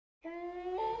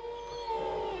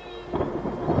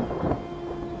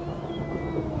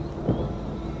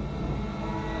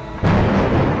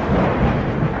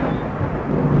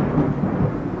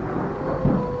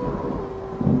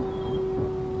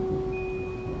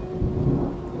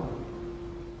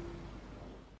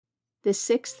The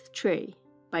Sixth Tree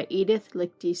by Edith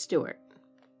Lichty Stewart.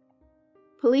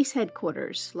 Police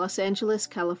Headquarters, Los Angeles,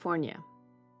 California.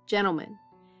 Gentlemen,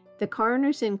 the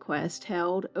coroner's inquest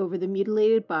held over the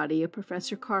mutilated body of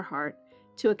Professor Carhart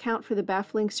to account for the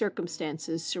baffling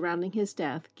circumstances surrounding his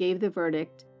death gave the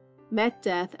verdict, met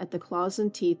death at the claws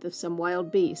and teeth of some wild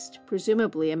beast,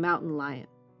 presumably a mountain lion.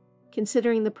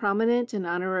 Considering the prominent and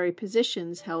honorary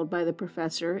positions held by the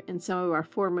professor in some of our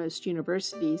foremost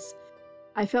universities,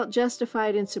 I felt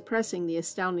justified in suppressing the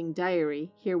astounding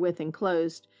diary, herewith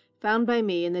enclosed, found by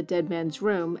me in the dead man's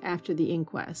room after the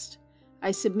inquest.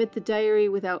 I submit the diary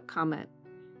without comment.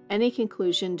 Any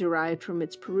conclusion derived from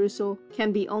its perusal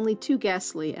can be only too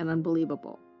ghastly and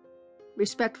unbelievable.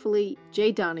 Respectfully,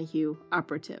 J. Donahue,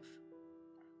 Operative.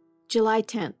 July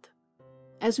 10th.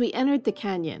 As we entered the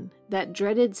canyon, that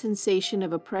dreaded sensation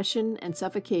of oppression and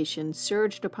suffocation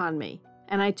surged upon me,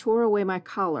 and I tore away my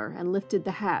collar and lifted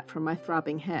the hat from my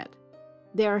throbbing head.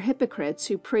 There are hypocrites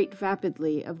who prate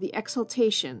vapidly of the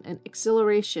exaltation and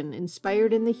exhilaration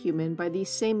inspired in the human by these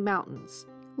same mountains.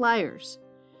 Liars!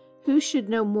 Who should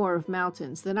know more of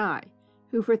mountains than I,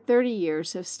 who for 30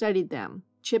 years have studied them,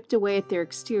 chipped away at their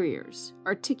exteriors,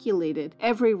 articulated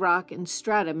every rock and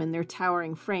stratum in their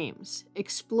towering frames,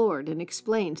 explored and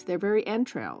explained their very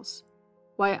entrails?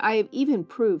 Why, I have even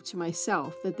proved to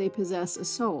myself that they possess a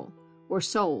soul, or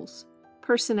souls,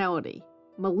 personality,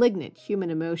 malignant human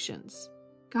emotions.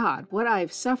 God, what I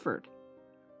have suffered!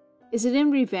 Is it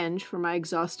in revenge for my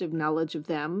exhaustive knowledge of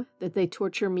them that they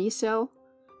torture me so?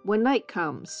 When night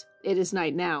comes, it is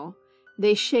night now,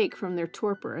 they shake from their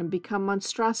torpor and become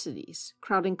monstrosities,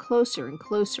 crowding closer and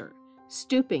closer,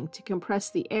 stooping to compress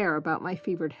the air about my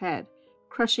fevered head,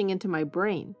 crushing into my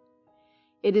brain.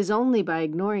 It is only by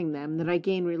ignoring them that I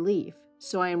gain relief,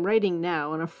 so I am writing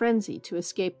now in a frenzy to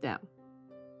escape them.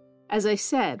 As I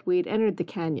said, we had entered the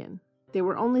canyon. They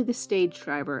were only the stage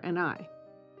driver and I.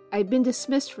 I had been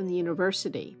dismissed from the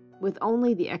university, with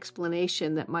only the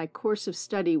explanation that my course of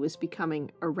study was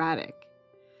becoming erratic.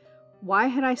 Why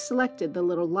had I selected the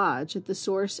little lodge at the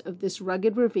source of this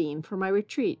rugged ravine for my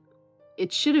retreat?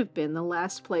 It should have been the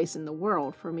last place in the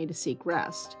world for me to seek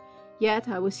rest. Yet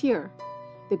I was here.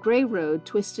 The gray road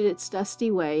twisted its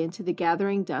dusty way into the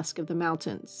gathering dusk of the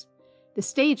mountains. The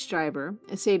stage driver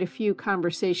essayed a few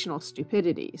conversational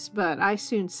stupidities, but I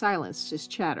soon silenced his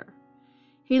chatter.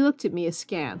 He looked at me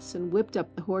askance and whipped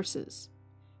up the horses.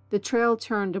 The trail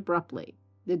turned abruptly.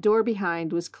 The door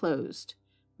behind was closed.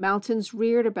 Mountains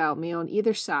reared about me on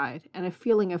either side, and a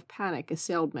feeling of panic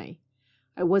assailed me.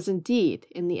 I was indeed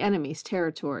in the enemy's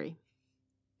territory.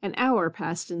 An hour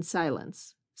passed in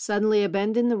silence. Suddenly a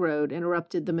bend in the road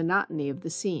interrupted the monotony of the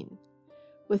scene.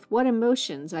 With what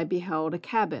emotions I beheld a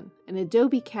cabin, an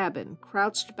adobe cabin,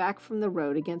 crouched back from the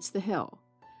road against the hill.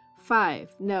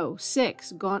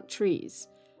 6 gaunt trees,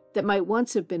 that might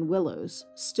once have been willows,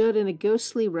 stood in a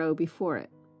ghostly row before it.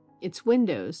 Its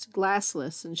windows,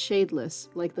 glassless and shadeless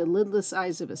like the lidless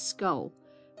eyes of a skull,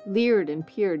 leered and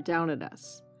peered down at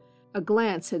us. A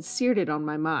glance had seared it on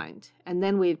my mind, and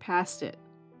then we had passed it.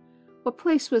 What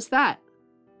place was that?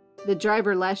 The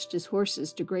driver lashed his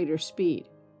horses to greater speed.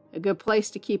 A good place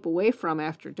to keep away from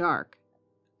after dark.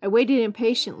 I waited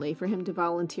impatiently for him to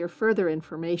volunteer further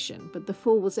information, but the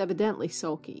fool was evidently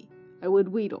sulky. I would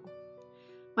wheedle.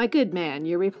 My good man,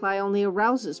 your reply only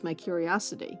arouses my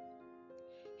curiosity.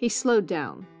 He slowed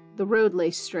down. The road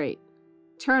lay straight.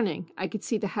 Turning, I could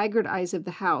see the haggard eyes of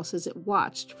the house as it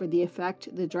watched for the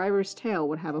effect the driver's tale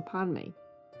would have upon me.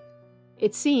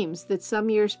 It seems that some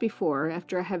years before,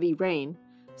 after a heavy rain,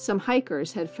 some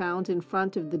hikers had found in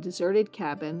front of the deserted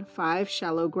cabin 5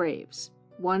 shallow graves,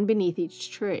 one beneath each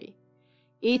tree.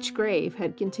 Each grave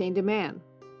had contained a man.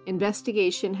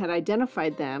 Investigation had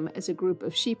identified them as a group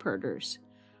of sheep herders,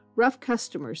 rough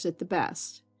customers at the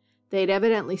best. They had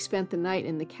evidently spent the night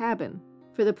in the cabin,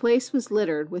 for the place was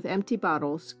littered with empty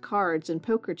bottles, cards, and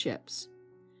poker chips.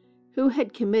 Who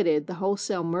had committed the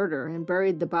wholesale murder and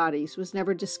buried the bodies was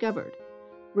never discovered.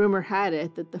 Rumor had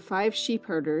it that the 5 sheep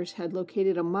herders had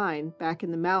located a mine back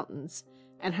in the mountains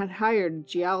and had hired a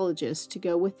geologist to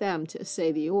go with them to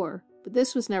assay the ore, but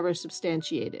this was never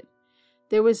substantiated.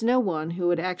 There was no one who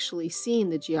had actually seen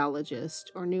the geologist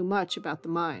or knew much about the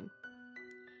mine.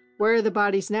 Where are the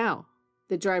bodies now?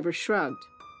 The driver shrugged.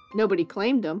 Nobody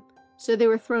claimed them, so they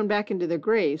were thrown back into their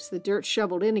graves, the dirt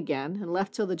shoveled in again, and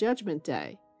left till the judgment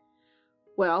day.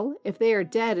 Well, if they are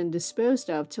dead and disposed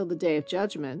of till the day of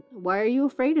judgment, why are you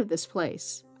afraid of this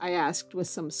place? I asked with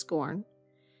some scorn.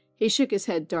 He shook his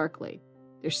head darkly.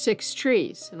 There's 6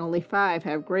 trees, and only 5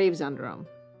 have graves under 'em.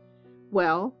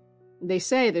 Well, they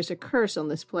say there's a curse on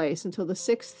this place until the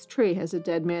 6th tree has a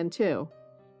dead man too.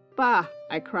 Bah!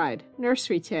 I cried.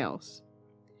 Nursery tales.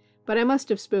 But I must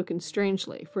have spoken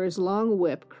strangely, for his long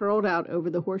whip curled out over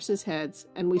the horses' heads,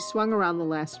 and we swung around the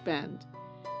last bend.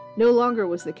 No longer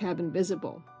was the cabin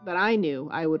visible, but I knew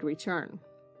I would return.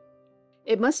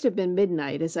 It must have been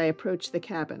midnight as I approached the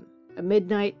cabin, a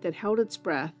midnight that held its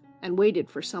breath and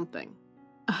waited for something.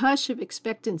 A hush of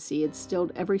expectancy had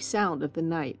stilled every sound of the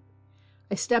night.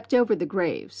 I stepped over the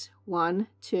graves, 1,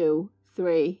 2,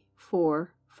 3,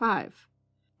 4, 5.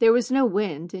 There was no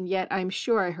wind, and yet I am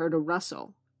sure I heard a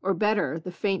rustle, or better,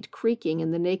 the faint creaking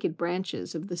in the naked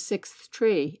branches of the 6th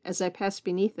tree as I passed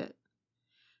beneath it.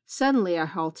 Suddenly I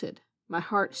halted. My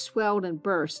heart swelled and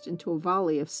burst into a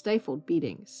volley of stifled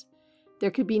beatings.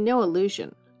 There could be no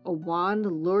illusion. A wan,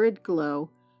 lurid glow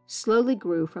slowly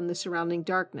grew from the surrounding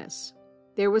darkness.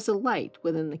 There was a light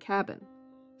within the cabin.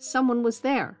 Someone was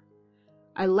there.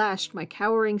 I lashed my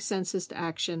cowering senses to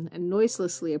action and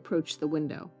noiselessly approached the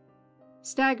window.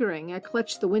 Staggering, I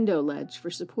clutched the window ledge for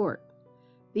support.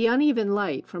 The uneven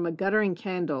light from a guttering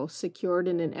candle secured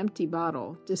in an empty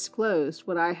bottle disclosed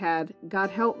what I had,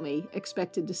 God help me,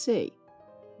 expected to see.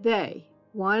 They,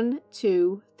 1,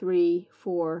 2, 3,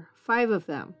 4, 5 of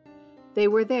them. They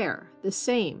were there, the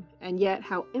same, and yet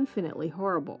how infinitely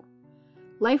horrible.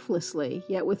 Lifelessly,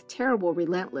 yet with terrible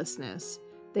relentlessness,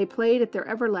 they played at their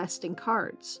everlasting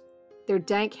cards. Their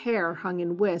dank hair hung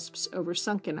in wisps over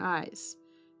sunken eyes.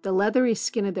 The leathery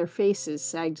skin of their faces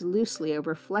sagged loosely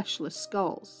over fleshless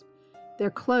skulls.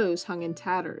 Their clothes hung in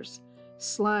tatters,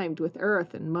 slimed with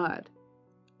earth and mud.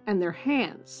 And their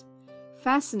hands.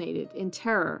 Fascinated, in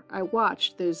terror, I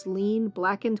watched those lean,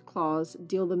 blackened claws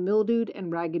deal the mildewed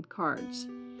and ragged cards.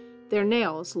 Their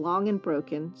nails, long and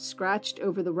broken, scratched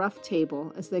over the rough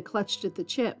table as they clutched at the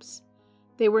chips.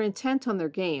 They were intent on their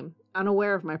game,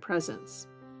 unaware of my presence.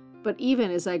 But even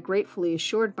as I gratefully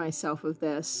assured myself of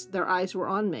this, their eyes were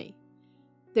on me.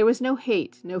 There was no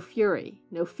hate, no fury,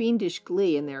 no fiendish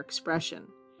glee in their expression.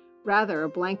 Rather a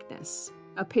blankness,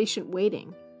 a patient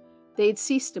waiting. They had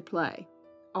ceased to play.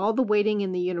 All the waiting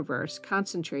in the universe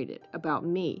concentrated about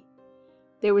me.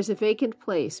 There was a vacant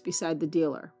place beside the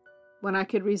dealer. When I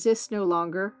could resist no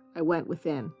longer, I went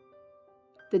within.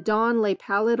 The dawn lay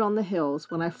pallid on the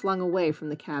hills when I flung away from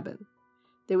the cabin.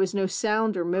 There was no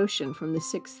sound or motion from the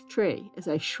 6th tree as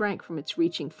I shrank from its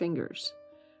reaching fingers.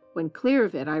 When clear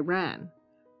of it, I ran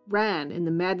in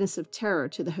the madness of terror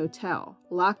to the hotel,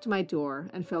 locked my door,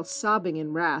 and fell sobbing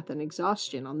in wrath and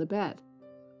exhaustion on the bed.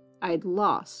 I had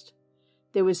lost.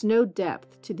 There was no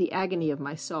depth to the agony of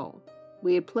my soul.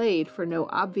 We had played for no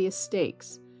obvious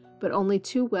stakes, but only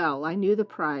too well I knew the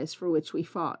prize for which we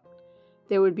fought.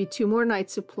 There would be 2 more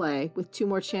nights of play, with 2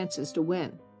 more chances to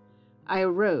win. I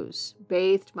arose,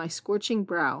 bathed my scorching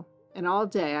brow, and all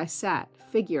day I sat,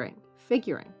 figuring.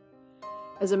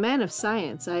 As a man of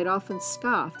science, I had often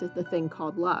scoffed at the thing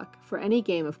called luck, for any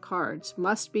game of cards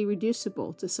must be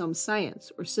reducible to some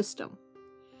science or system.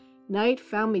 Night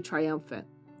found me triumphant.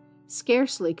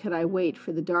 Scarcely could I wait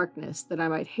for the darkness that I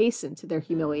might hasten to their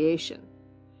humiliation.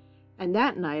 And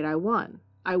that night I won.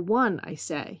 I won, I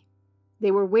say.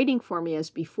 They were waiting for me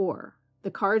as before. The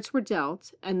cards were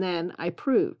dealt, and then I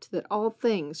proved that all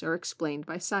things are explained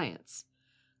by science.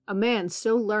 A man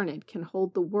so learned can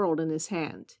hold the world in his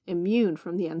hand, immune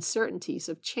from the uncertainties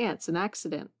of chance and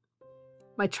accident.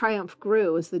 My triumph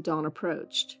grew as the dawn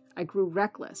approached. I grew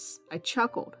reckless. I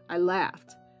chuckled. I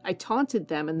laughed. I taunted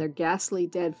them in their ghastly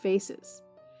dead faces.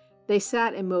 They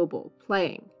sat immobile,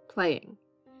 playing.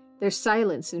 Their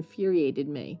silence infuriated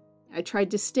me. I tried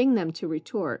to sting them to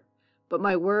retort, but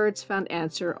my words found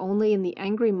answer only in the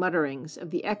angry mutterings of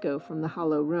the echo from the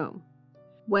hollow room.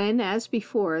 When, as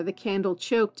before, the candle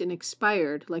choked and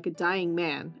expired like a dying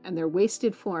man, and their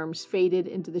wasted forms faded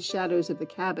into the shadows of the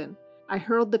cabin, I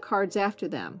hurled the cards after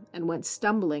them, and went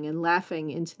stumbling and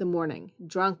laughing into the morning,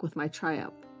 drunk with my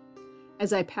triumph.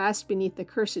 As I passed beneath the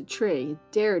cursed tree,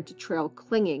 dared to trail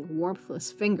clinging,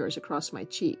 warmthless fingers across my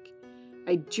cheek.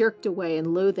 I jerked away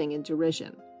in loathing and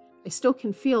derision. I still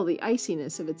can feel the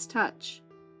iciness of its touch.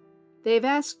 They have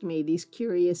asked me, these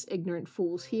curious, ignorant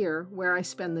fools here, where I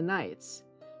spend the nights.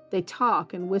 They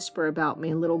talk and whisper about me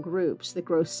in little groups that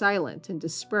grow silent and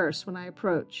disperse when I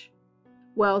approach.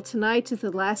 Well, tonight is the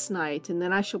last night, and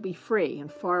then I shall be free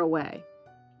and far away.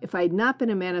 If I had not been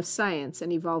a man of science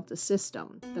and evolved a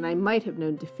system, then I might have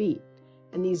known defeat,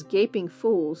 and these gaping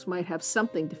fools might have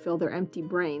something to fill their empty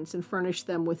brains and furnish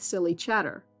them with silly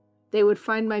chatter. They would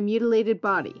find my mutilated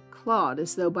body, clawed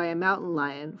as though by a mountain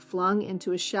lion, flung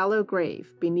into a shallow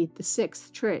grave beneath the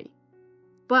 6th tree.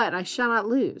 But I shall not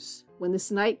lose. When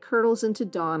this night curdles into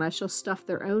dawn, I shall stuff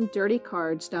their own dirty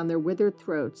cards down their withered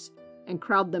throats, and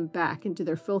crowd them back into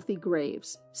their filthy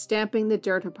graves, stamping the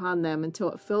dirt upon them until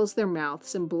it fills their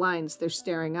mouths and blinds their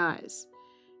staring eyes.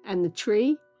 And the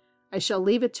tree? I shall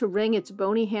leave it to wring its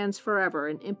bony hands forever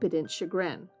in impotent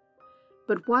chagrin.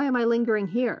 But why am I lingering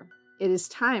here? It is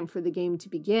time for the game to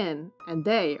begin, and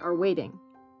they are waiting.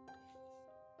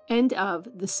 End of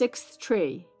The Sixth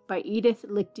Tree by Edith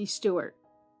Lichty Stewart.